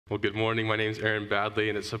Well, good morning. My name is Baddeley,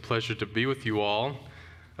 and it's a pleasure to be with you all.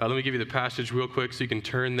 Let me give you the passage real quick so you can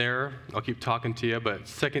turn there. I'll keep talking to you, but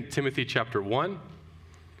 2 Timothy chapter 1.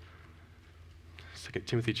 2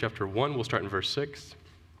 Timothy chapter 1, we'll start in verse 6.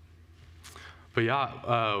 But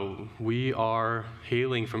we are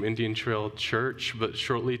hailing from Indian Trail Church, but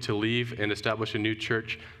shortly to leave and establish a new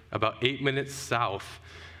church about 8 minutes south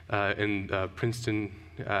in Princeton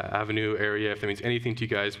Avenue area, if that means anything to you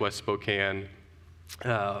guys, West Spokane,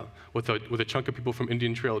 with a chunk of people from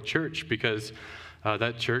Indian Trail Church, because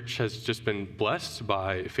that church has just been blessed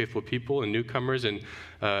by faithful people and newcomers, and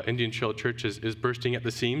Indian Trail Church is bursting at the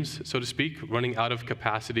seams, so to speak, running out of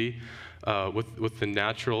capacity with the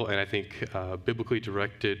natural and I think biblically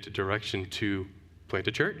directed direction to plant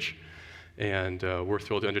a church. And we're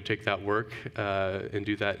thrilled to undertake that work and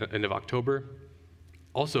do that at the end of October.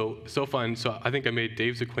 Also, so fun. So I think I made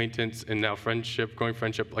Dave's acquaintance and now growing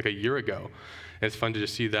friendship like a year ago. And it's fun to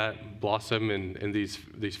just see that blossom and these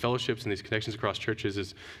fellowships and these connections across churches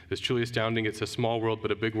is truly astounding. It's a small world,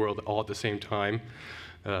 but a big world all at the same time.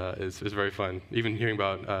 Is very fun. Even hearing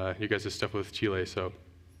about you guys' stuff with Chile. So,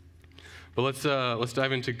 but let's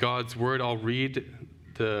dive into God's word. I'll read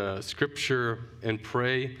the scripture and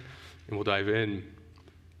pray, and we'll dive in.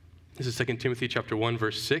 This is 2 Timothy chapter 1,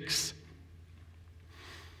 verse 6.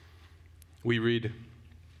 We read,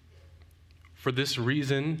 "For this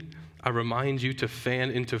reason, I remind you to fan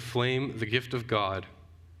into flame the gift of God,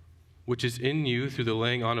 which is in you through the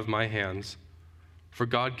laying on of my hands. For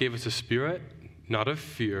God gave us a spirit, not of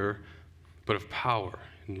fear, but of power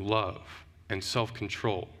and love and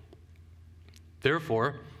self-control.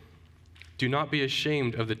 Therefore, do not be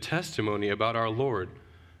ashamed of the testimony about our Lord,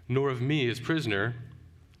 nor of me as prisoner,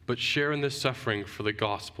 but share in the suffering for the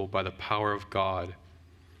gospel by the power of God,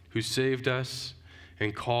 who saved us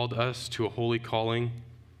and called us to a holy calling,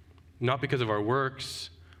 not because of our works,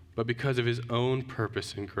 but because of his own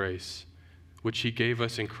purpose and grace, which he gave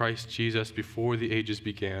us in Christ Jesus before the ages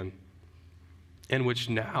began, and which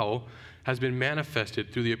now has been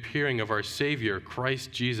manifested through the appearing of our Savior,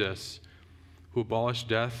 Christ Jesus, who abolished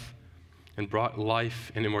death and brought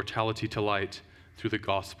life and immortality to light through the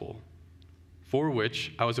gospel, for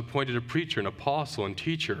which I was appointed a preacher, an apostle, and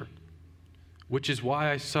teacher, which is why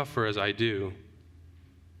I suffer as I do.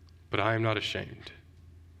 But I am not ashamed,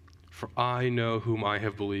 for I know whom I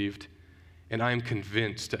have believed, and I am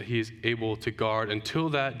convinced that he is able to guard until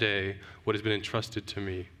that day what has been entrusted to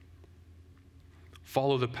me.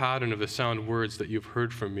 Follow the pattern of the sound words that you've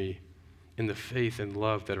heard from me in the faith and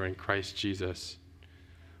love that are in Christ Jesus.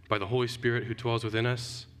 By the Holy Spirit who dwells within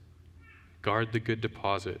us, guard the good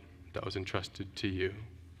deposit that was entrusted to you."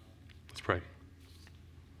 Let's pray.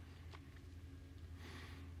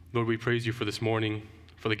 Lord, we praise you for this morning,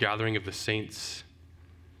 for the gathering of the saints.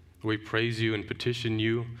 We praise you and petition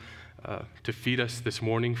you to feed us this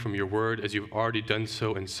morning from your word as you've already done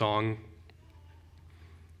so in song.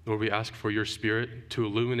 Lord, we ask for your Spirit to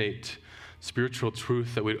illuminate spiritual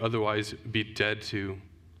truth that would otherwise be dead to.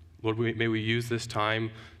 Lord, may we use this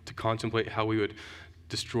time to contemplate how we would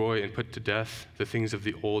destroy and put to death the things of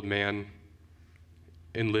the old man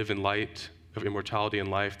and live in light of immortality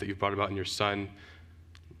and life that you've brought about in your Son.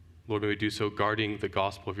 Lord, may we do so guarding the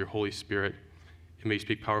gospel of your Holy Spirit. And may you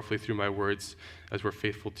speak powerfully through my words as we're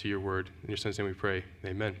faithful to your word. In your Son's name we pray.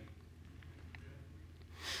 Amen.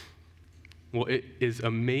 Well, it is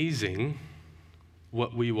amazing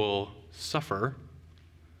what we will suffer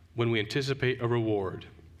when we anticipate a reward.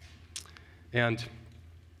 And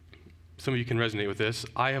some of you can resonate with this.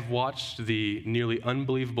 I have watched the nearly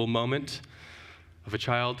unbelievable moment of a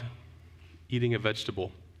child eating a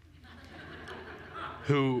vegetable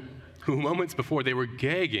who moments before they were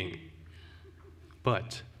gagging,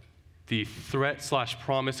 but the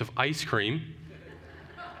threat/promise of ice cream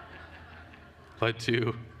led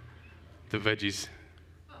to the veggies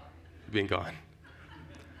being gone.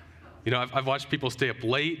 You know, I've watched people stay up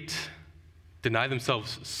late, deny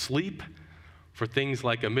themselves sleep for things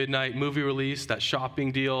like a midnight movie release, that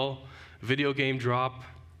shopping deal, video game drop,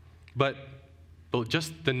 but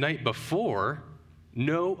just the night before,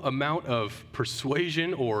 no amount of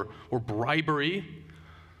persuasion or bribery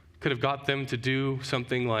could have got them to do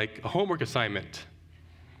something like a homework assignment.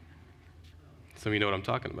 Some of you know what I'm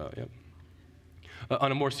talking about, yep. On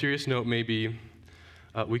a more serious note, maybe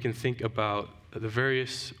we can think about the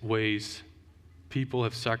various ways people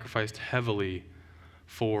have sacrificed heavily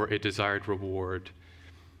for a desired reward.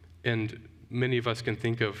 And many of us can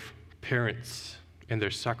think of parents and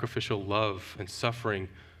their sacrificial love and suffering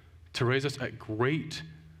to raise us at great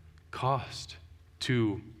cost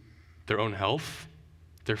to their own health,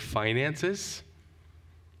 their finances,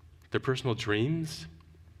 their personal dreams.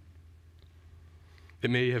 It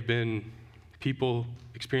may have been people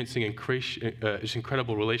experiencing this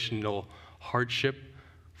incredible relational hardship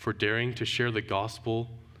for daring to share the gospel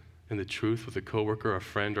and the truth with a coworker, a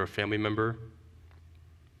friend, or a family member.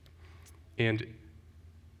 And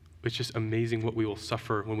it's just amazing what we will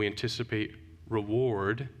suffer when we anticipate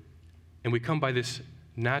reward, and we come by this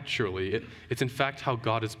naturally. It's in fact how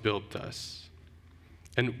God has built us.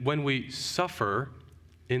 And when we suffer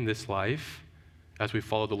in this life, as we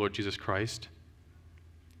follow the Lord Jesus Christ,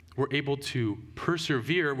 we're able to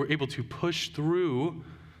persevere, we're able to push through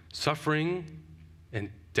suffering and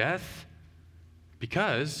death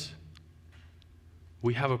because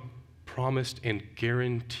we have a promised and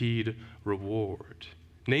guaranteed reward,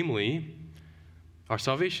 namely our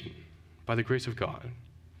salvation by the grace of God.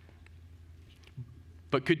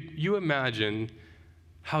 But could you imagine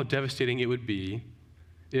how devastating it would be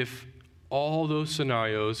if all those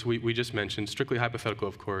scenarios we just mentioned, strictly hypothetical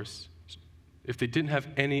of course, if they didn't have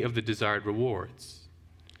any of the desired rewards?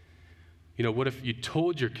 You know, what if you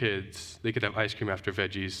told your kids they could have ice cream after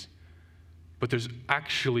veggies, but there's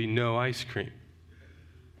actually no ice cream?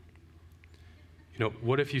 You know,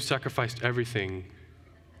 what if you sacrificed everything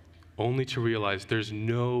only to realize there's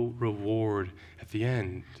no reward at the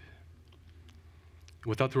end?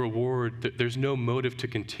 Without the reward, there's no motive to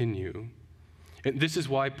continue. And this is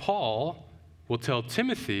why Paul will tell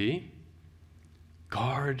Timothy,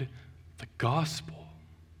 guard the gospel.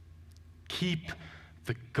 Keep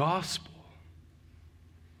the gospel.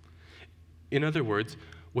 In other words,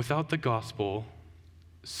 without the gospel,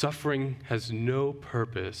 suffering has no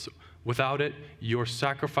purpose. Without it, your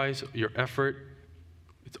sacrifice, your effort,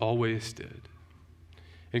 it's all wasted.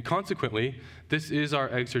 And consequently, this is our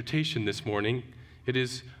exhortation this morning. It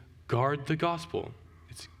is guard the gospel.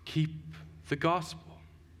 It's keep the gospel.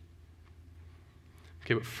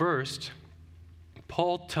 Okay, but first,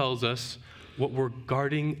 Paul tells us what we're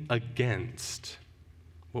guarding against.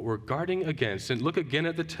 What we're guarding against. And look again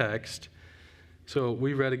at the text. So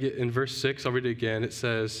we read it in verse 6. I'll read it again. It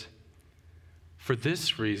says, "For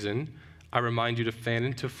this reason, I remind you to fan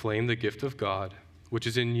into flame the gift of God, which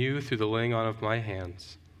is in you through the laying on of my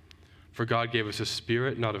hands. For God gave us a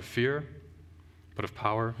spirit not of fear, but of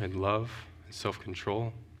power and love and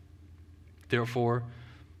self-control. Therefore,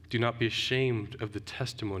 do not be ashamed of the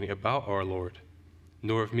testimony about our Lord,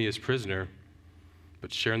 nor of me as prisoner,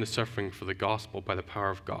 but share in the suffering for the gospel by the power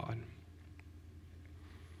of God."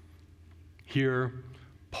 Here,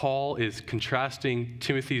 Paul is contrasting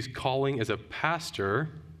Timothy's calling as a pastor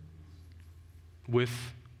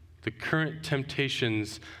with the current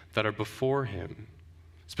temptations that are before him,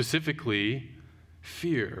 specifically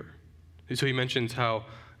fear. And so he mentions how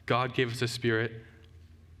God gave us a spirit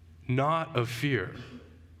not of fear.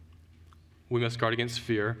 We must guard against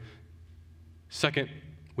fear. Second,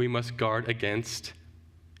 we must guard against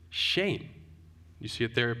shame. You see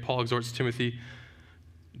it there. Paul exhorts Timothy,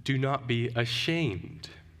 do not be ashamed.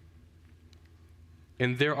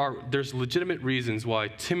 And there's legitimate reasons why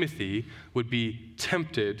Timothy would be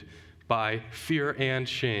tempted by fear and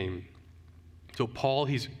shame. So Paul,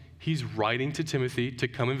 he's writing to Timothy to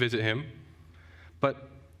come and visit him, but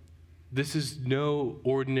this is no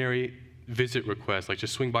ordinary visit request, like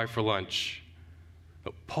just swing by for lunch.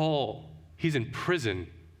 No, Paul, he's in prison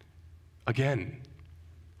again.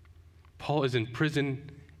 Paul is in prison,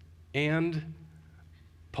 and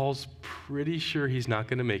Paul's pretty sure he's not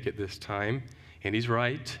going to make it this time, and he's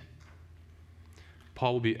right.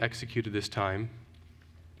 Paul will be executed this time.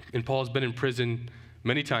 And Paul's been in prison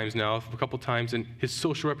many times now, a couple times, and his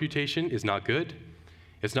social reputation is not good.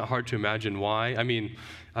 It's not hard to imagine why. I mean,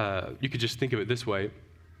 you could just think of it this way.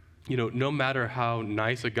 You know, no matter how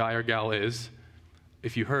nice a guy or gal is,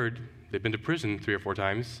 if you heard they've been to prison 3 or 4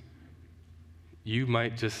 times, you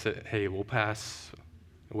might just say, hey, we'll pass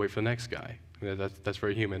and wait for the next guy. I mean, that's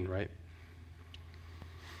very human, right?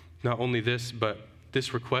 Not only this, but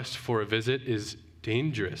this request for a visit is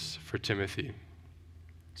dangerous for Timothy.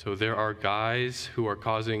 So there are guys who are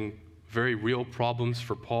causing very real problems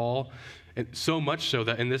for Paul, and so much so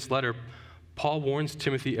that in this letter, Paul warns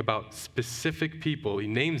Timothy about specific people. He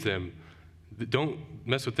names them. Don't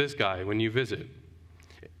mess with this guy when you visit.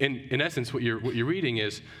 In essence, what you're reading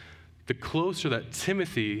is the closer that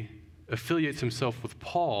Timothy affiliates himself with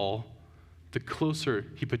Paul, the closer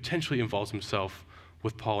he potentially involves himself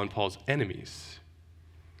with Paul and Paul's enemies.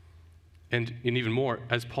 And even more,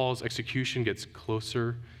 as Paul's execution gets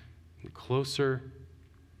closer and closer,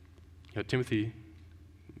 Timothy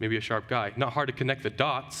may be a sharp guy. Not hard to connect the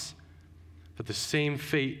dots, but the same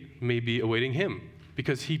fate may be awaiting him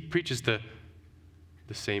because he preaches the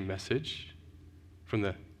same message from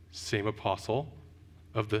the same apostle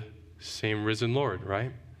of the same risen Lord,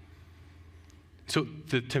 right? So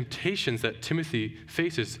the temptations that Timothy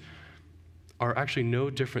faces are actually no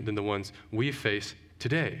different than the ones we face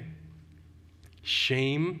today.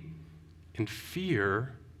 Shame and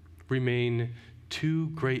fear remain two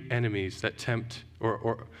great enemies that tempt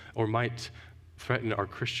or might threaten our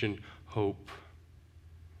Christian hope.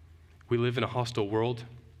 We live in a hostile world.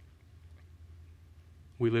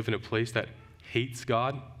 We live in a place that hates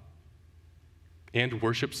God and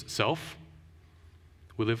worships self.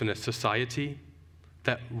 We live in a society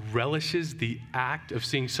that relishes the act of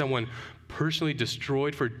seeing someone personally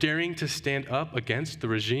destroyed for daring to stand up against the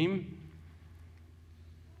regime.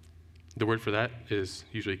 The word for that is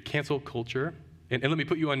usually cancel culture. And let me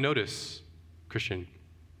put you on notice, Christian.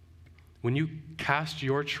 When you cast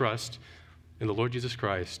your trust in the Lord Jesus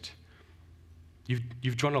Christ,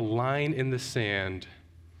 you've drawn a line in the sand.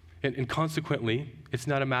 And consequently, it's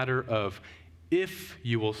not a matter of if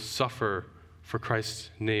you will suffer for Christ's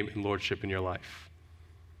name and lordship in your life.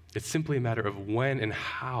 It's simply a matter of when and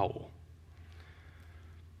how.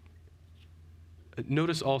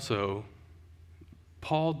 Notice also,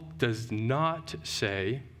 Paul does not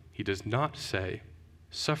say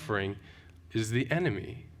suffering is the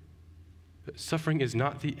enemy. Suffering is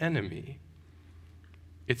not the enemy.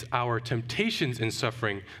 It's our temptations in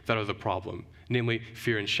suffering that are the problem, namely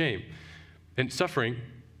fear and shame. And suffering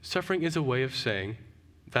is a way of saying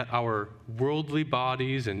that our worldly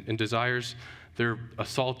bodies and desires, they're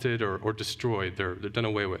assaulted or destroyed, they're done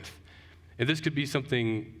away with. And this could be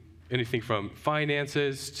anything from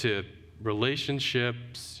finances to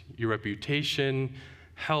relationships, your reputation,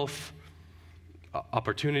 health,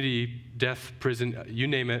 opportunity, death, prison, you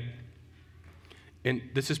name it. And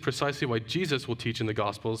this is precisely why Jesus will teach in the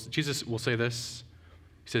Gospels. Jesus will say this.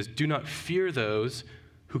 He says, "Do not fear those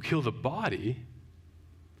who kill the body,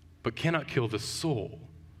 but cannot kill the soul.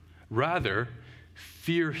 Rather,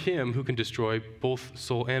 fear him who can destroy both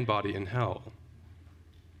soul and body in hell."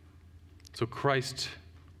 So Christ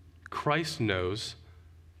knows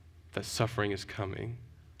that suffering is coming,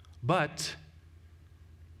 but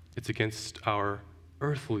it's against our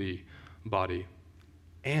earthly body.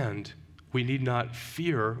 And we need not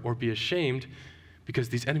fear or be ashamed because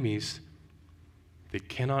these enemies, they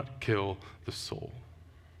cannot kill the soul.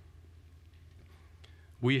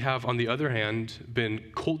 We have, on the other hand,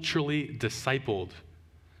 been culturally discipled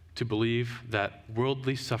to believe that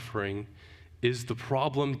worldly suffering is the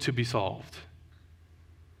problem to be solved.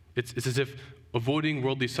 It's as if avoiding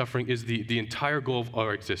worldly suffering is the entire goal of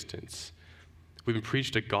our existence. We've been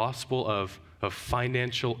preached a gospel of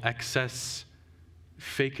financial excess,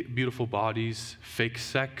 fake beautiful bodies, fake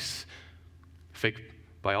sex, fake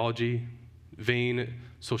biology, vain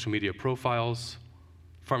social media profiles,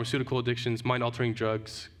 pharmaceutical addictions, mind-altering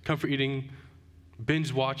drugs, comfort eating,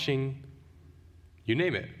 binge watching, you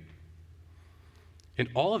name it. And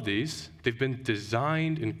all of these, they've been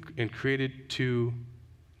designed and created to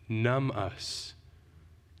numb us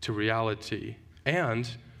to reality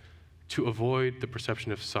and to avoid the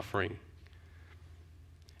perception of suffering.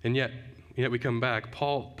 And yet we come back.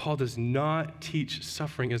 Paul does not teach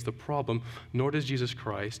suffering as the problem, nor does Jesus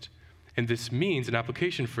Christ. And this means an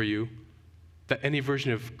application for you that any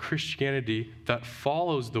version of Christianity that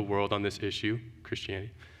follows the world on this issue,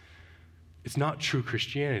 Christianity, it's not true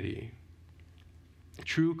Christianity.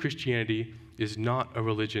 True Christianity is not a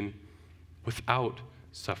religion without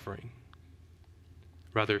suffering.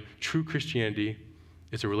 Rather, true Christianity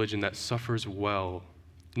is a religion that suffers well,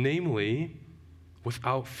 namely,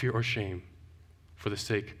 without fear or shame, for the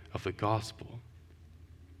sake of the gospel.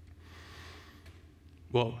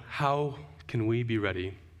 Well, how can we be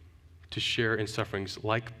ready to share in sufferings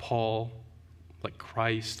like Paul, like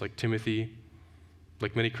Christ, like Timothy,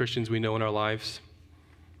 like many Christians we know in our lives?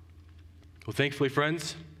 Well, thankfully,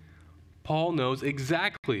 friends, Paul knows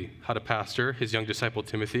exactly how to pastor his young disciple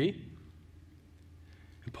Timothy.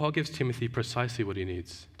 And Paul gives Timothy precisely what he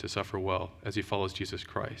needs to suffer well as he follows Jesus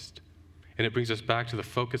Christ. And it brings us back to the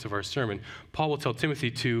focus of our sermon. Paul will tell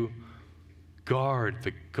Timothy to guard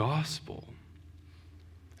the gospel.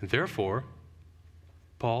 And therefore,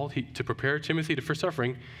 Paul, to prepare Timothy for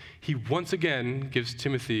suffering, he once again gives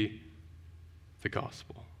Timothy the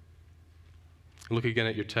gospel. Look again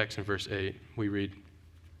at your text in verse 8. We read,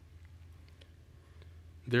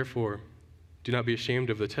 "Therefore, do not be ashamed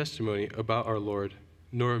of the testimony about our Lord,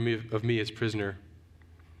 nor of me as prisoner,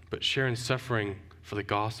 but share in suffering for the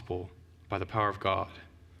gospel by the power of God,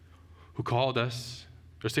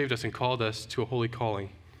 who saved us and called us to a holy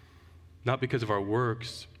calling, not because of our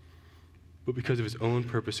works, but because of his own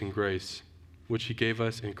purpose and grace, which he gave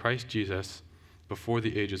us in Christ Jesus before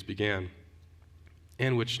the ages began,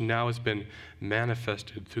 and which now has been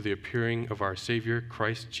manifested through the appearing of our Savior,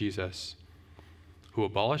 Christ Jesus, who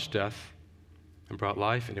abolished death and brought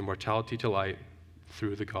life and immortality to light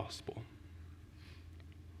through the gospel.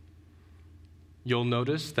 You'll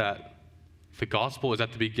notice that the gospel is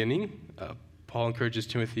at the beginning. Paul encourages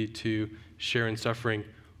Timothy to share in suffering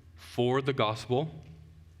for the gospel.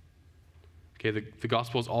 Okay, the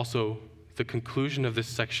gospel is also the conclusion of this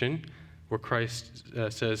section where Christ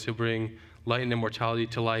says he'll bring light and immortality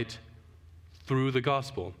to light through the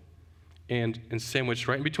gospel. And sandwiched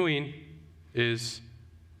right in between is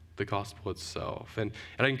the gospel itself. And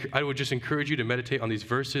I would just encourage you to meditate on these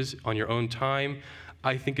verses on your own time.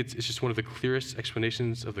 I think it's just one of the clearest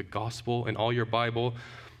explanations of the gospel in all your Bible.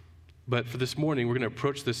 But for this morning, we're going to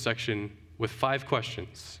approach this section with 5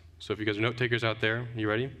 questions. So if you guys are note takers out there, you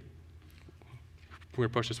ready? We're going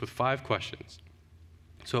to approach this with 5 questions.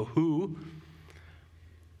 So who,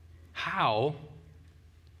 how,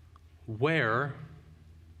 where,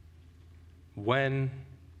 when,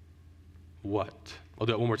 what? I'll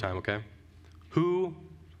do it one more time, okay? Who,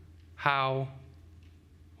 how,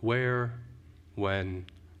 where, when,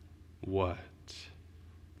 what?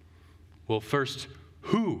 Well, first,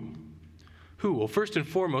 who? Who? Well, first and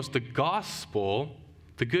foremost, the gospel,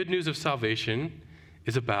 the good news of salvation,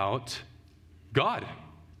 is about God.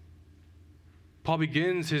 Paul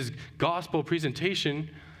begins his gospel presentation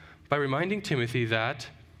by reminding Timothy that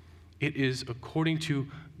it is according to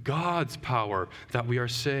God's power that we are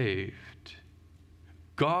saved.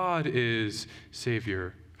 God is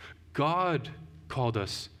Savior. God called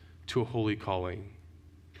us to a holy calling.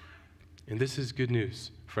 And this is good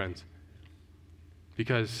news, friends,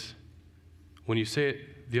 because when you say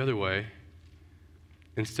it the other way,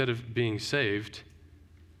 instead of being saved,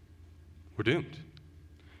 we're doomed.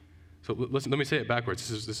 So listen, let me say it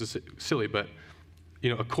backwards. This is silly, but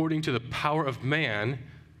according to the power of man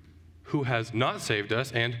who has not saved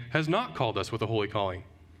us and has not called us with a holy calling.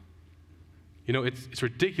 It's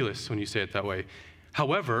ridiculous when you say it that way.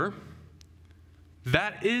 However,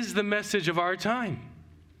 that is the message of our time.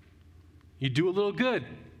 You do a little good,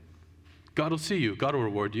 God will see you. God will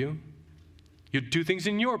reward you. You do things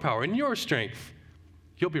in your power, in your strength,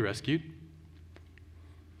 you'll be rescued.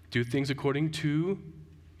 Do things according to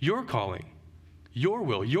your calling, your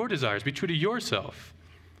will, your desires. Be true to yourself,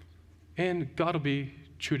 and God will be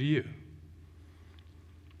true to you.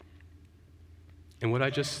 And what I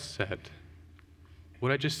just said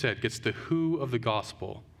gets the who of the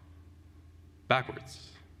gospel backwards.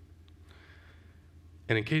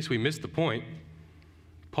 And in case we missed the point,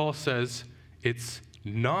 Paul says it's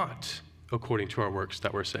not according to our works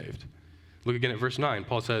that we're saved. Look again at verse 9.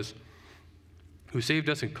 Paul says, who saved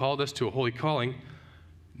us and called us to a holy calling,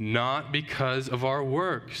 not because of our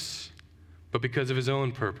works, but because of his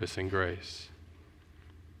own purpose and grace.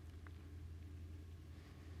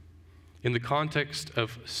 In the context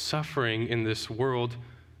of suffering in this world,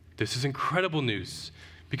 this is incredible news,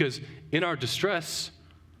 because in our distress,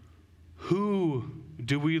 who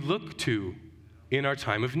do we look to in our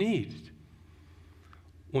time of need?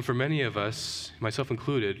 Well, for many of us, myself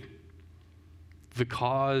included, the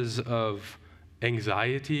cause of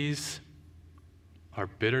anxieties, our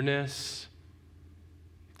bitterness,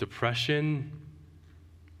 depression,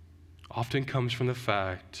 often comes from the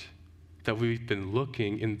fact that we've been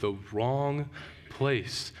looking in the wrong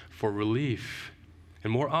place for relief.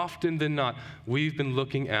 And more often than not, we've been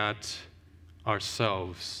looking at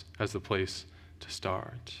ourselves as the place to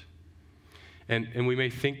start. And we may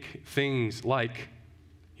think things like,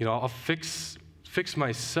 I'll fix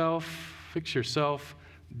myself, fix yourself,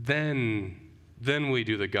 then we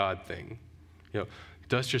do the God thing.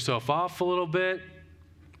 Dust yourself off a little bit,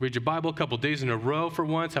 read your Bible a couple days in a row for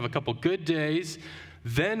once, have a couple good days,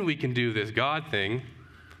 then we can do this God thing.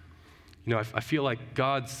 I feel like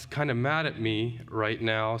God's kind of mad at me right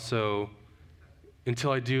now, so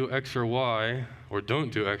until I do X or Y, or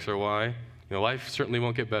don't do X or Y, life certainly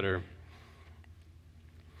won't get better.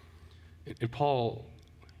 And Paul,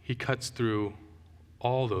 he cuts through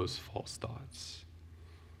all those false thoughts.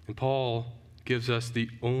 And Paul gives us the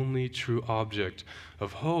only true object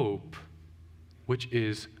of hope, which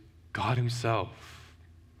is God himself.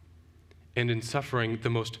 And in suffering, the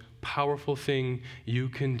most powerful thing you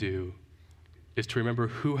can do is to remember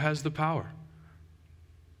who has the power.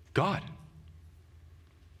 God.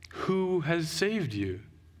 Who has saved you?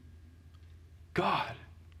 God.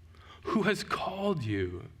 Who has called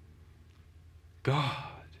you? God.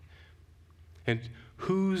 And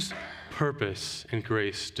whose purpose and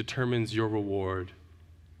grace determines your reward?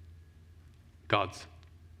 God's.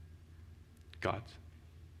 God's.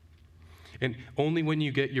 And only when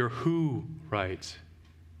you get your who right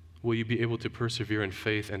will you be able to persevere in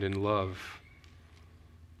faith and in love.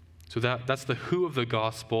 So that's the who of the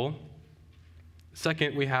gospel.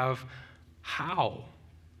 Second, we have how.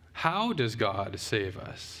 How does God save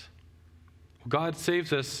us? Well, God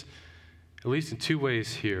saves us at least in two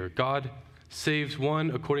ways here. God saves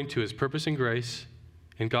one according to his purpose and grace,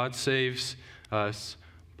 and God saves us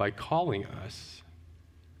by calling us.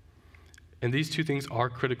 And these two things are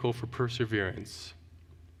critical for perseverance.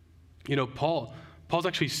 You know, Paul's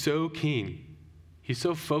actually so keen. He's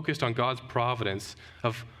so focused on God's providence,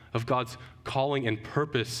 of God's calling and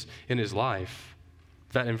purpose in his life,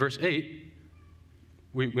 that in verse 8,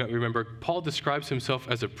 we remember Paul describes himself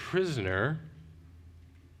as a prisoner.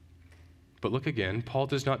 But look again, Paul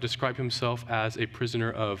does not describe himself as a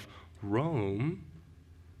prisoner of Rome.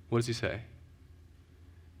 What does he say?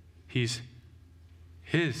 He's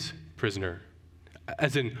his prisoner,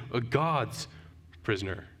 as in a God's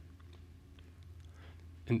prisoner.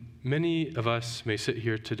 And many of us may sit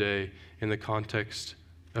here today in the context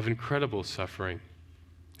of incredible suffering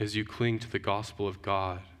as you cling to the gospel of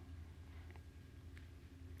God.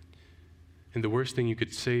 And the worst thing you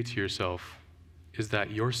could say to yourself is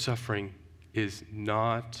that your suffering is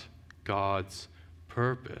not God's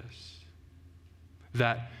purpose.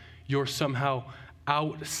 That you're somehow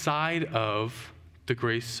outside of the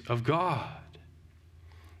grace of God.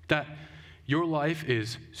 That your life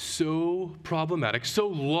is so problematic, so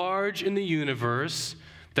large in the universe,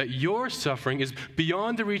 that your suffering is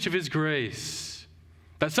beyond the reach of his grace.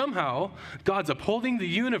 That somehow God's upholding the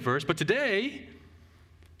universe, but today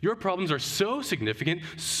your problems are so significant,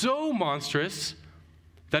 so monstrous,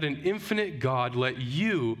 that an infinite God let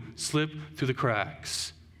you slip through the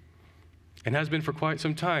cracks. And has been for quite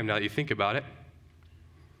some time now that you think about it.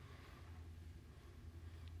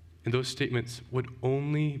 And those statements would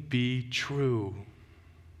only be true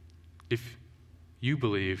if you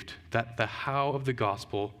believed that the how of the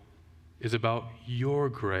gospel is about your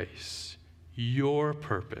grace, your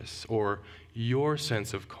purpose, or your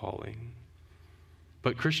sense of calling.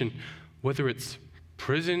 But Christian, whether it's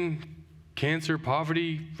prison, cancer,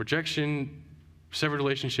 poverty, rejection, severed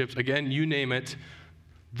relationships, again, you name it,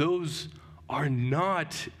 those are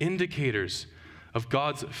not indicators of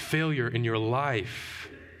God's failure in your life.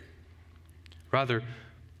 Rather,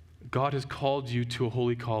 God has called you to a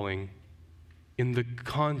holy calling in the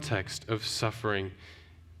context of suffering,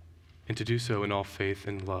 and to do so in all faith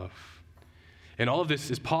and love. And all of this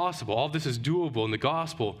is possible, all of this is doable in the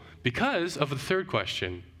gospel because of the third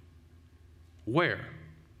question: where?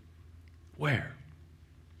 Where?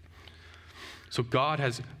 So God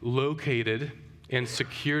has located and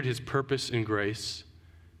secured his purpose and grace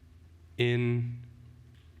in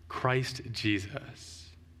Christ Jesus.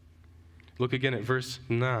 Look again at verse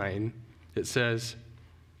 9. It says,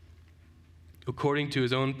 according to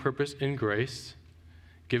his own purpose and grace,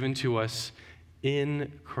 given to us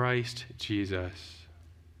in Christ Jesus.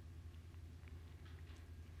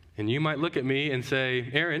 And you might look at me and say,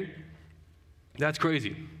 Aaron, that's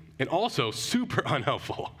crazy, and also super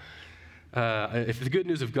unhelpful. If the good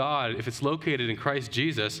news of God, if it's located in Christ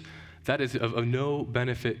Jesus, that is of no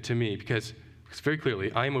benefit to me, because very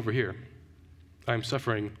clearly, I am over here. I am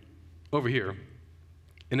suffering over here.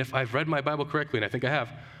 And if I've read my Bible correctly, and I think I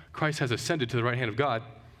have, Christ has ascended to the right hand of God,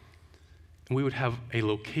 and we would have a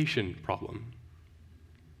location problem.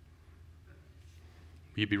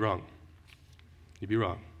 You'd be wrong. You'd be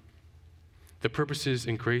wrong. The purposes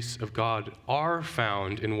and grace of God are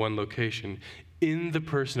found in one location, in the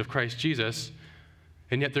person of Christ Jesus,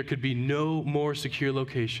 and yet there could be no more secure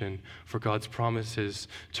location for God's promises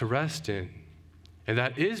to rest in. And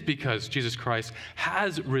that is because Jesus Christ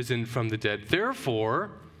has risen from the dead.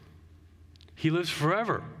 Therefore, he lives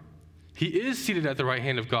forever. He is seated at the right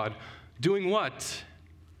hand of God. Doing what?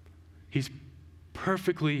 He's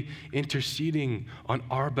perfectly interceding on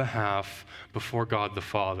our behalf before God the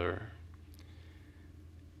Father.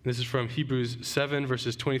 This is from Hebrews 7,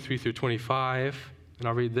 verses 23 through 25. And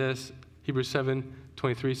I'll read this. Hebrews 7,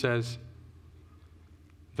 23 says,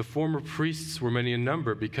 the former priests were many in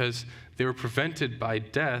number because they were prevented by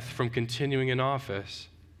death from continuing in office.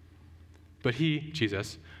 But he,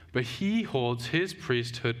 Jesus, holds his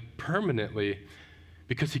priesthood permanently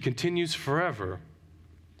because he continues forever.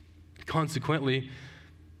 Consequently,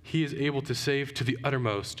 he is able to save to the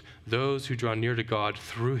uttermost those who draw near to God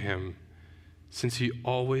through him, since he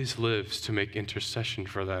always lives to make intercession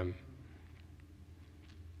for them.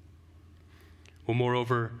 Well,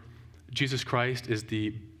 moreover, Jesus Christ is the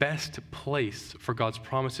best place for God's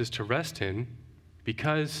promises to rest in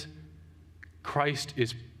because Christ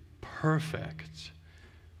is perfect.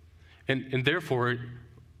 And therefore,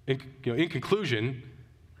 in conclusion,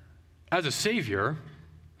 as a Savior,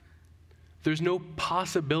 there's no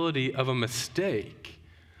possibility of a mistake.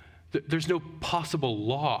 There's no possible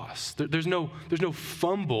loss. There's no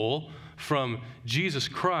fumble from Jesus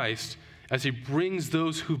Christ as he brings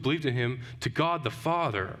those who believed in him to God the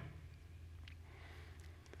Father.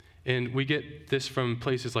 And we get this from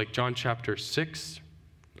places like John chapter 6.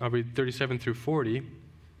 I'll read 37 through 40.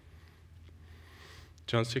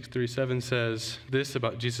 John 6:37 says this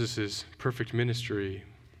about Jesus' perfect ministry.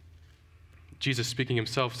 Jesus, speaking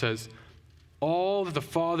himself, says, "All that the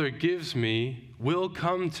Father gives me will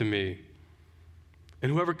come to me,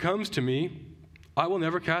 and whoever comes to me, I will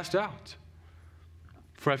never cast out.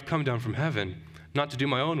 For I've come down from heaven, not to do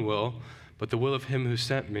my own will, but the will of him who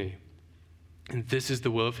sent me. And this is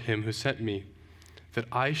the will of him who sent me, that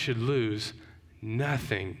I should lose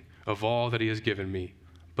nothing of all that he has given me,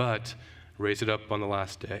 but raise it up on the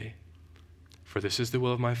last day. For this is the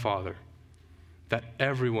will of my Father, that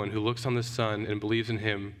everyone who looks on the Son and believes in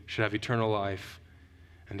him should have eternal life,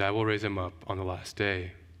 and I will raise him up on the last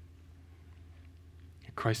day."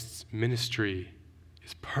 Christ's ministry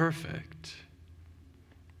is perfect.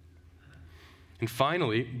 And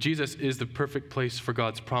finally, Jesus is the perfect place for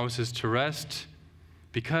God's promises to rest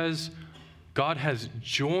because God has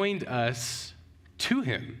joined us to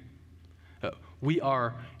him. We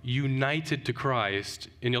are united to Christ,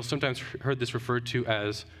 and you'll sometimes heard this referred to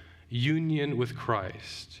as union with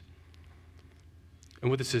Christ. And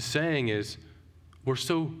what this is saying is we're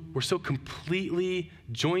so completely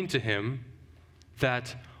joined to him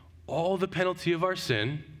that all the penalty of our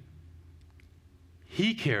sin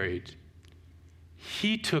he carried.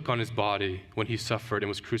 He took on his body when he suffered and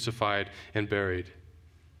was crucified and buried.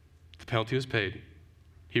 The penalty was paid.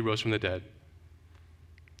 He rose from the dead.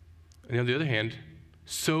 And on the other hand,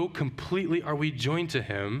 so completely are we joined to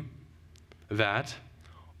him that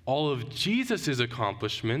all of Jesus'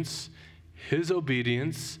 accomplishments, his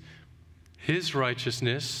obedience, his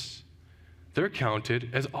righteousness, they're counted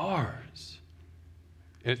as ours.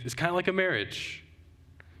 And it's kind of like a marriage.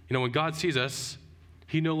 You know, when God sees us,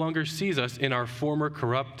 he no longer sees us in our former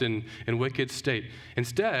corrupt and wicked state.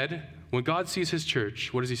 Instead, when God sees his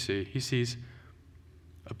church, what does he see? He sees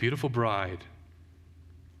a beautiful bride,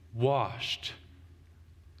 washed,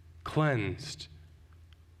 cleansed,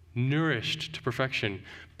 nourished to perfection,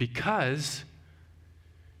 because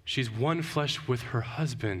she's one flesh with her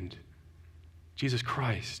husband, Jesus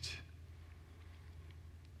Christ.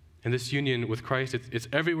 And this union with Christ, it's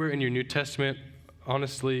everywhere in your New Testament,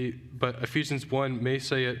 honestly, but Ephesians 1 may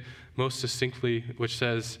say it most succinctly, which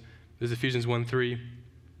says, this is Ephesians 1:3. It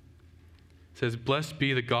says, "Blessed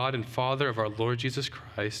be the God and Father of our Lord Jesus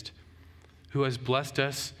Christ, who has blessed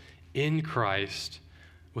us in Christ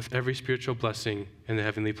with every spiritual blessing in the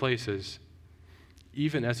heavenly places,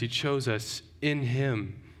 even as he chose us in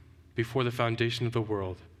him before the foundation of the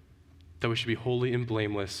world, that we should be holy and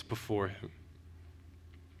blameless before him."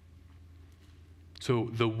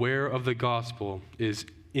 So the where of the gospel is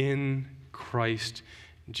in Christ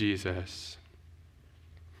Jesus.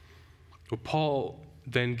 Well, Paul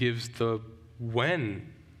then gives the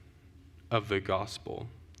when of the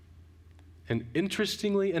gospel. And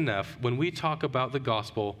interestingly enough, when we talk about the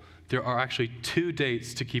gospel, there are actually two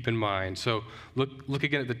dates to keep in mind. So look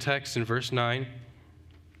again at the text in verse 9.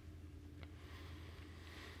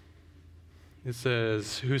 It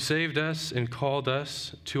says, "Who saved us and called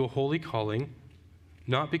us to a holy calling,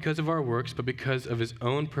 not because of our works, but because of his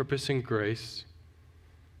own purpose and grace,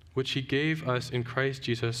 which he gave us in Christ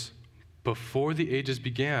Jesus before the ages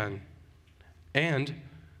began, and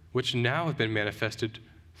which now have been manifested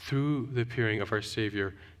through the appearing of our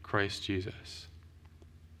Savior, Christ Jesus."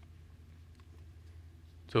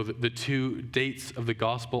 So the two dates of the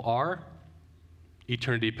gospel are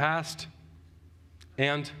eternity past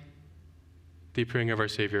and the appearing of our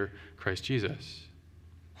Savior, Christ Jesus.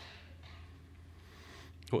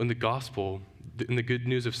 Well, in the gospel, in the good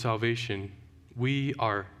news of salvation, we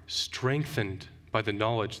are strengthened by the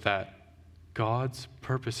knowledge that God's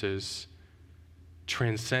purposes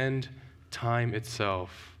transcend time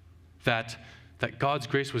itself, that God's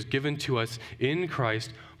grace was given to us in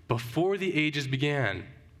Christ before the ages began.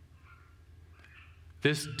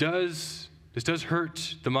 This does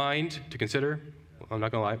hurt the mind to consider. I'm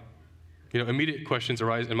not going to lie. Immediate questions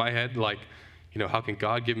arise in my head, like, how can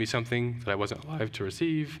God give me something that I wasn't alive to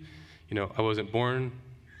receive? I wasn't born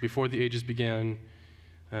before the ages began.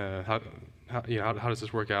 How does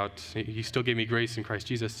this work out? He still gave me grace in Christ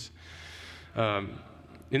Jesus. And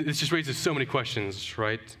this just raises so many questions,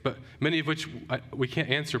 right? But many of which we can't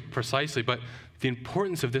answer precisely. But the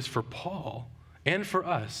importance of this for Paul and for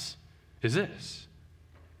us is this.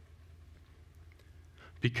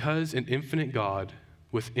 because an infinite God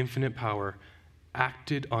with infinite power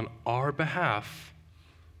acted on our behalf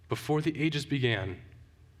before the ages began.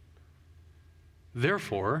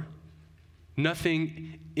 Therefore,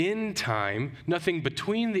 nothing in time, nothing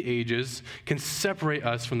between the ages can separate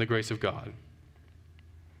us from the grace of God.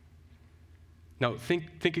 Now,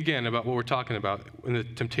 think again about what we're talking about in the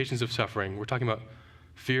temptations of suffering. We're talking about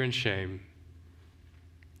fear and shame.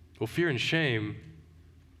 Well, fear and shame,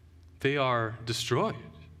 they are destroyed.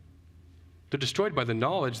 They're destroyed by the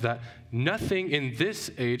knowledge that nothing in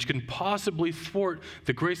this age can possibly thwart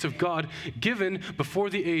the grace of God given before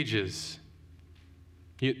the ages.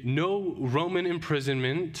 No Roman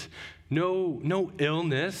imprisonment, no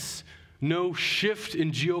illness, no shift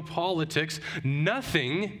in geopolitics,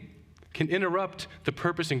 nothing can interrupt the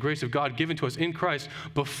purpose and grace of God given to us in Christ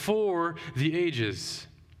before the ages.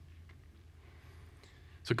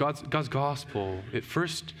 So God's gospel, it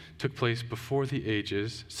first took place before the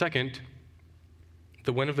ages. Second,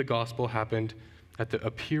 the when of the gospel happened at the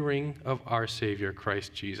appearing of our Savior,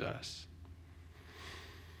 Christ Jesus.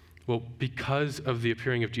 Well, because of the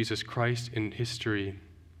appearing of Jesus Christ in history,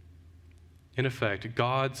 in effect,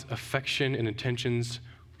 God's affection and intentions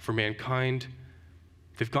for mankind,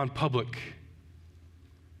 they've gone public.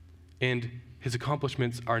 And his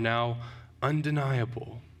accomplishments are now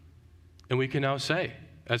undeniable. And we can now say,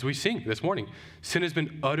 as we sing this morning, sin has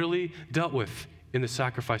been utterly dealt with in the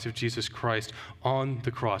sacrifice of Jesus Christ on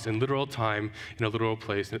the cross, in literal time, in a literal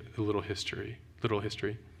place, in a literal history.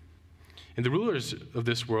 And the rulers of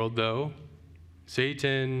this world, though,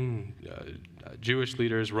 Satan, Jewish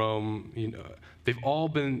leaders, Rome, they've all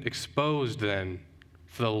been exposed then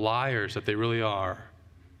for the liars that they really are.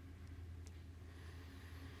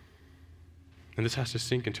 And this has to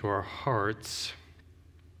sink into our hearts.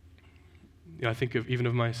 I think even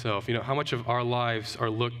of myself, how much of our lives are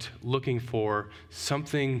looking for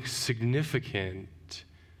something significant,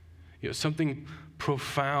 something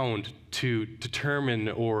profound to determine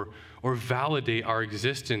or validate our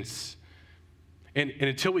existence. And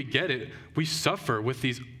until we get it, we suffer with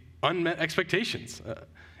these unmet expectations.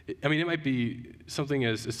 It might be something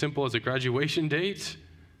as simple as a graduation date,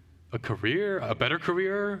 a career, a better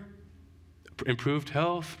career, improved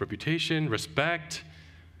health, reputation, respect,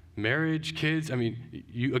 marriage, kids.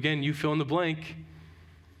 You fill in the blank.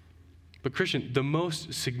 But Christian, the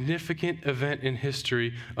most significant event in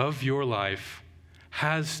history of your life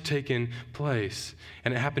has taken place.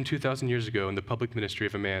 And it happened 2,000 years ago in the public ministry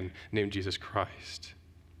of a man named Jesus Christ.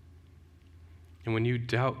 And when you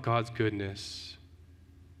doubt God's goodness,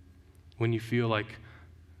 when you feel like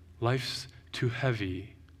life's too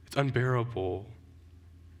heavy, it's unbearable,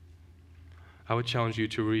 I would challenge you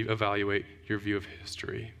to reevaluate your view of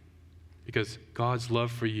history. Because God's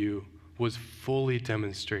love for you was fully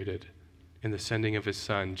demonstrated in the sending of his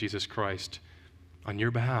Son, Jesus Christ, on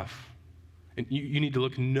your behalf. And you need to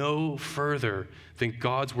look no further than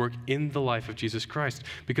God's work in the life of Jesus Christ,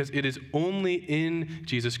 because it is only in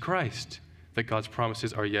Jesus Christ that God's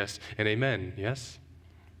promises are yes and amen, yes?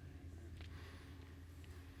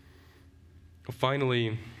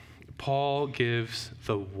 Finally, Paul gives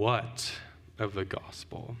the what of the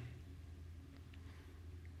gospel.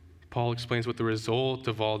 Paul explains what the result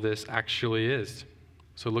of all this actually is.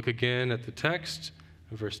 So look again at the text,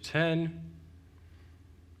 verse 10.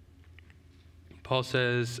 Paul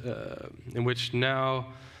says, in which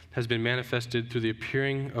now has been manifested through the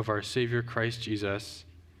appearing of our Savior Christ Jesus,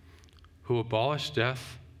 who abolished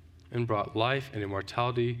death and brought life and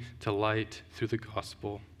immortality to light through the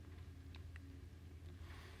gospel.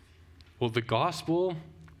 Well, the gospel,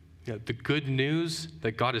 the good news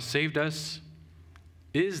that God has saved us,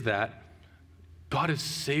 is that God has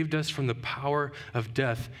saved us from the power of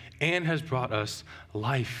death and has brought us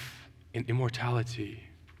life and immortality.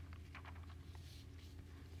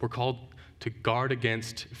 We're called to guard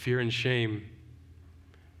against fear and shame,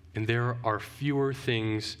 and there are fewer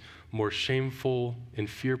things more shameful and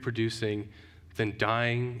fear-producing than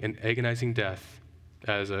dying an agonizing death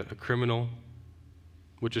as a criminal,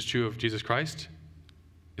 which is true of Jesus Christ.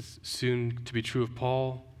 It's soon to be true of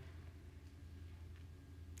Paul.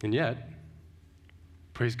 And yet,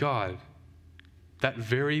 praise God, that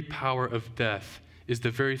very power of death is the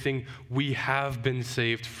very thing we have been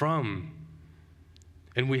saved from.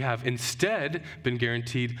 And we have instead been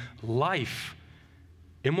guaranteed life,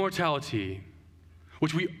 immortality,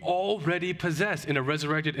 which we already possess in a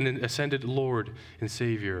resurrected and an ascended Lord and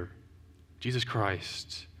Savior, Jesus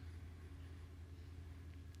Christ.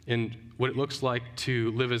 And what it looks like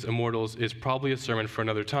to live as immortals is probably a sermon for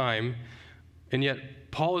another time. And yet,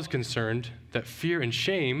 Paul is concerned that fear and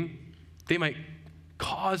shame, they might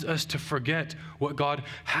cause us to forget what God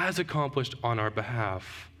has accomplished on our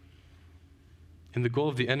behalf. And the goal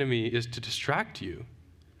of the enemy is to distract you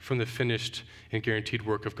from the finished and guaranteed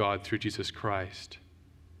work of God through Jesus Christ.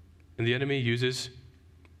 And the enemy uses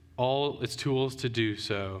all its tools to do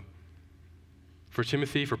so. For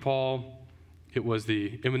Timothy, for Paul, it was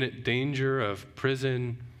the imminent danger of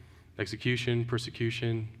prison, execution,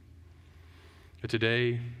 persecution. But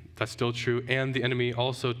today, that's still true. And the enemy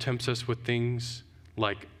also tempts us with things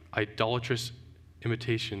like idolatrous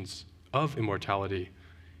imitations of immortality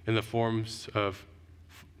in the forms of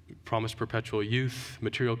promised perpetual youth,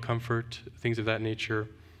 material comfort, things of that nature.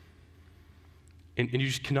 And you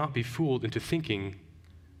just cannot be fooled into thinking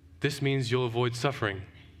this means you'll avoid suffering.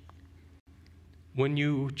 When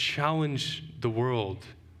you challenge the world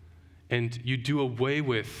and you do away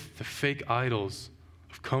with the fake idols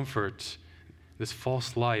of comfort, this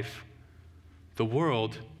false life, the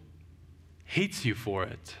world hates you for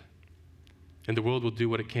it. And the world will do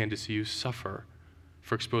what it can to see you suffer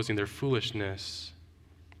for exposing their foolishness.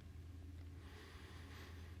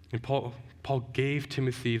 And Paul gave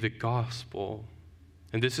Timothy the gospel.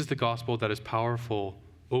 And this is the gospel that is powerful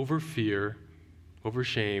over fear, over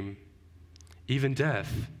shame, even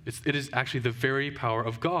death. It is actually the very power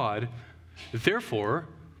of God. Therefore,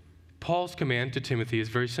 Paul's command to Timothy is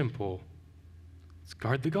very simple. It's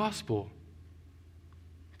guard the gospel.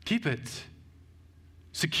 Keep it.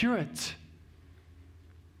 Secure it.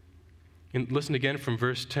 And listen again from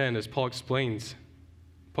verse 10 as Paul explains.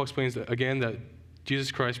 Paul explains again that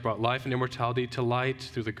Jesus Christ brought life and immortality to light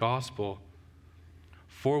through the gospel,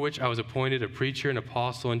 for which I was appointed a preacher, an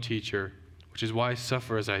apostle, and teacher, which is why I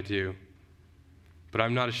suffer as I do. But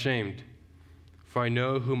I'm not ashamed, for I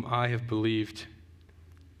know whom I have believed,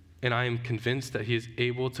 and I am convinced that he is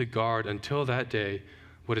able to guard until that day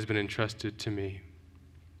what has been entrusted to me.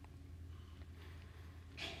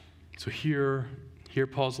 So hear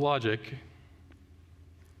Paul's logic.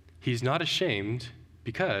 He's not ashamed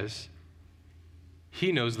because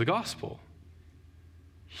he knows the gospel.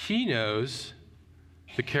 He knows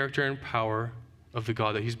the character and power of the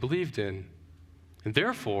God that he's believed in. And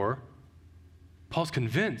therefore, Paul's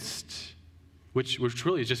convinced, which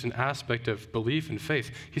really is just an aspect of belief and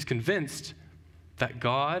faith. He's convinced that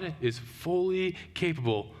God is fully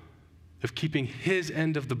capable of keeping his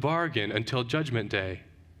end of the bargain until Judgment Day.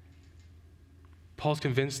 Paul's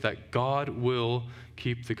convinced that God will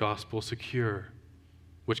keep the gospel secure,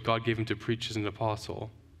 which God gave him to preach as an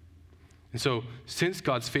apostle. And so, since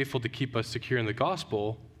God's faithful to keep us secure in the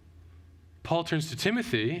gospel, Paul turns to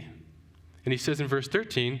Timothy, and he says in verse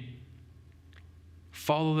 13,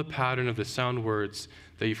 follow the pattern of the sound words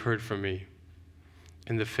that you've heard from me,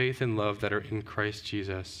 and the faith and love that are in Christ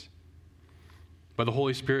Jesus. By the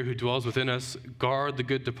Holy Spirit who dwells within us, guard the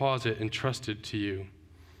good deposit entrusted to you.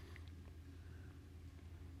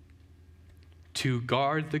 To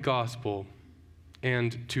guard the gospel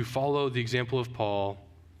and to follow the example of Paul,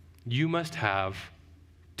 you must have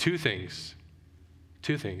two things.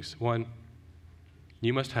 Two things. One,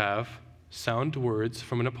 you must have sound words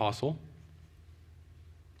from an apostle.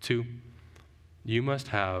 Two, you must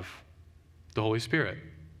have the Holy Spirit.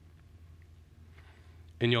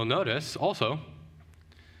 And you'll notice also,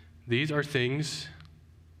 these are things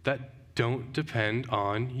that don't depend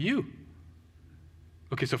on you.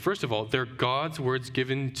 Okay, so first of all, they're God's words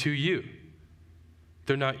given to you.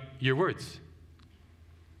 They're not your words.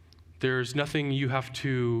 There's nothing you have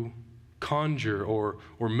to conjure or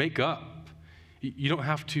make up. You don't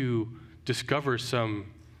have to discover some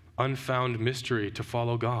unfound mystery to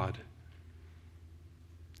follow God.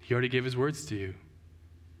 He already gave his words to you.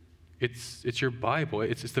 It's your Bible.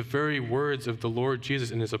 It's the very words of the Lord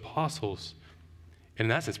Jesus and his apostles. And in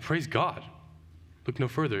that sense, praise God. Look no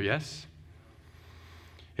further, yes?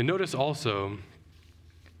 And notice also,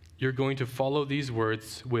 you're going to follow these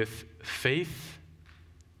words with faith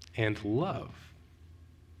and love.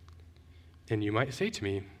 And you might say to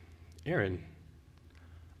me, Aaron,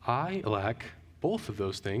 I lack both of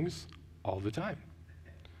those things all the time.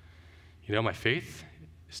 You know, my faith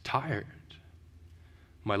is tired.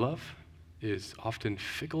 My love is often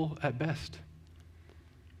fickle at best.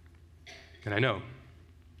 And I know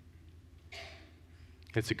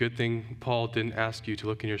it's a good thing Paul didn't ask you to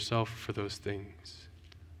look in yourself for those things,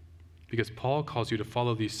 because Paul calls you to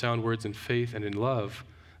follow these sound words in faith and in love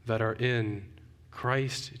that are in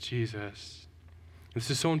Christ Jesus. And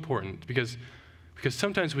this is so important because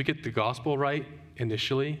sometimes we get the gospel right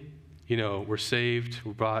initially. You know, we're saved,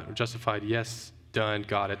 we're brought, we're justified, yes, done,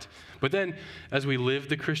 got it. But then as we live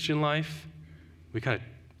the Christian life, we kind of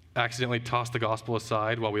accidentally toss the gospel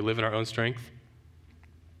aside while we live in our own strength.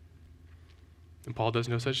 And Paul does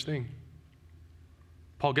no such thing.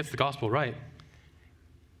 Paul gets the gospel right.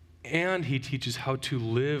 And he teaches how to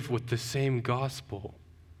live with the same gospel.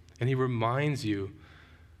 And he reminds you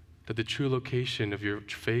that the true location of your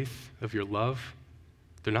faith, of your love,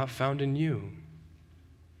 they're not found in you.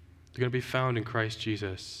 They're going to be found in Christ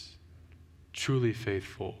Jesus, truly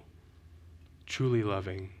faithful, truly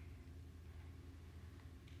loving.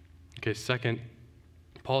 Okay, second,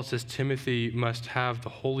 Paul says Timothy must have the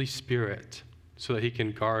Holy Spirit so that he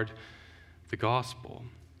can guard the gospel.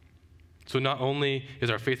 So not only is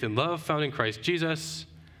our faith and love found in Christ Jesus,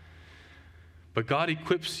 but God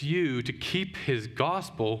equips you to keep his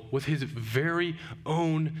gospel with his very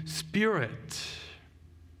own Spirit.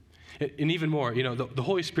 And even more, the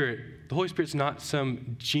Holy Spirit's not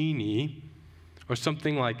some genie or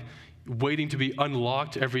something like waiting to be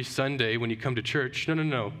unlocked every Sunday when you come to church.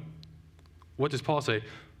 No. What does Paul say?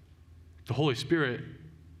 The Holy Spirit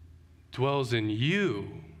dwells in you.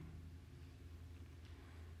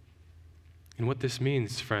 And what this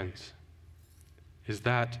means, friends, is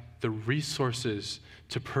that the resources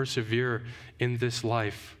to persevere in this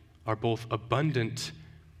life are both abundant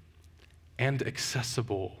and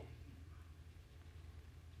accessible.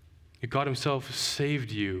 God himself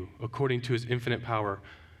saved you according to his infinite power.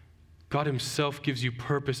 God himself gives you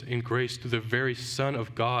purpose and grace through the very Son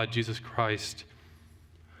of God, Jesus Christ.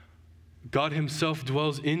 God himself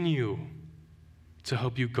dwells in you to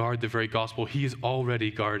help you guard the very gospel he is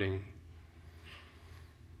already guarding.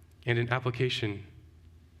 And in application,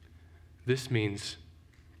 this means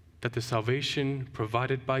that the salvation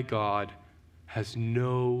provided by God has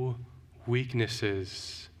no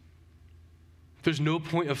weaknesses. There's no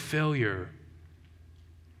point of failure.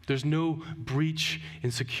 There's no breach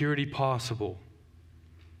in security possible.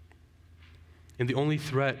 And the only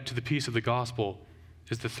threat to the peace of the gospel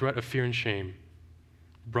is the threat of fear and shame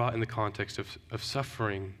brought in the context of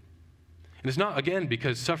suffering. And it's not, again,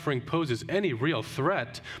 because suffering poses any real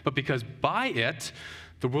threat, but because by it,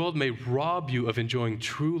 the world may rob you of enjoying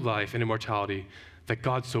true life and immortality that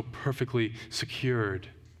God so perfectly secured.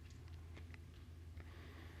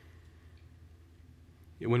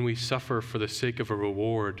 When we suffer for the sake of a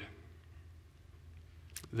reward,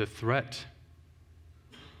 the threat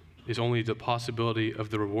is only the possibility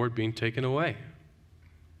of the reward being taken away.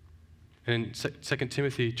 And in 2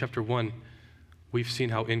 Timothy chapter 1, we've seen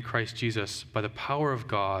how in Christ Jesus, by the power of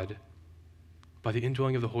God, by the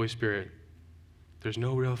indwelling of the Holy Spirit, there's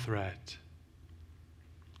no real threat.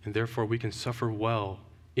 And therefore we can suffer well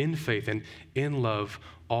in faith and in love,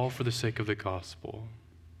 all for the sake of the gospel.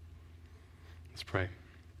 Let's pray.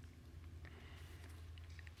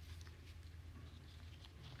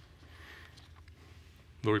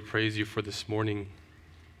 Lord, we praise you for this morning.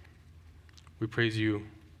 We praise you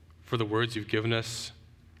for the words you've given us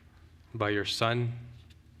by your Son,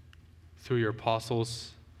 through your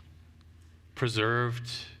apostles, preserved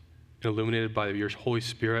and illuminated by your Holy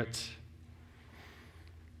Spirit.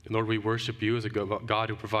 And Lord, we worship you as a God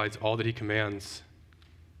who provides all that he commands,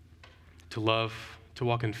 to love, to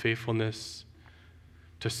walk in faithfulness,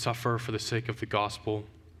 to suffer for the sake of the gospel.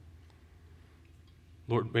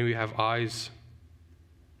 Lord, may we have eyes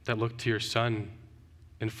that look to your Son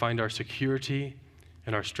and find our security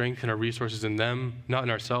and our strength and our resources in them, not in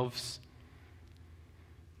ourselves.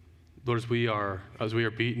 Lord, as we are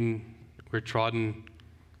beaten, we're trodden,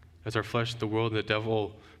 as our flesh, the world, and the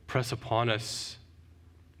devil press upon us,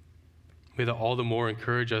 may that all the more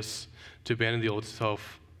encourage us to abandon the old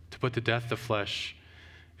self, to put to death the flesh,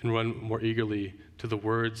 and run more eagerly to the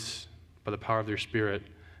words by the power of your Spirit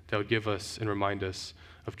that would give us and remind us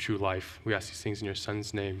of true life. We ask these things in your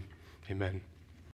Son's name. Amen.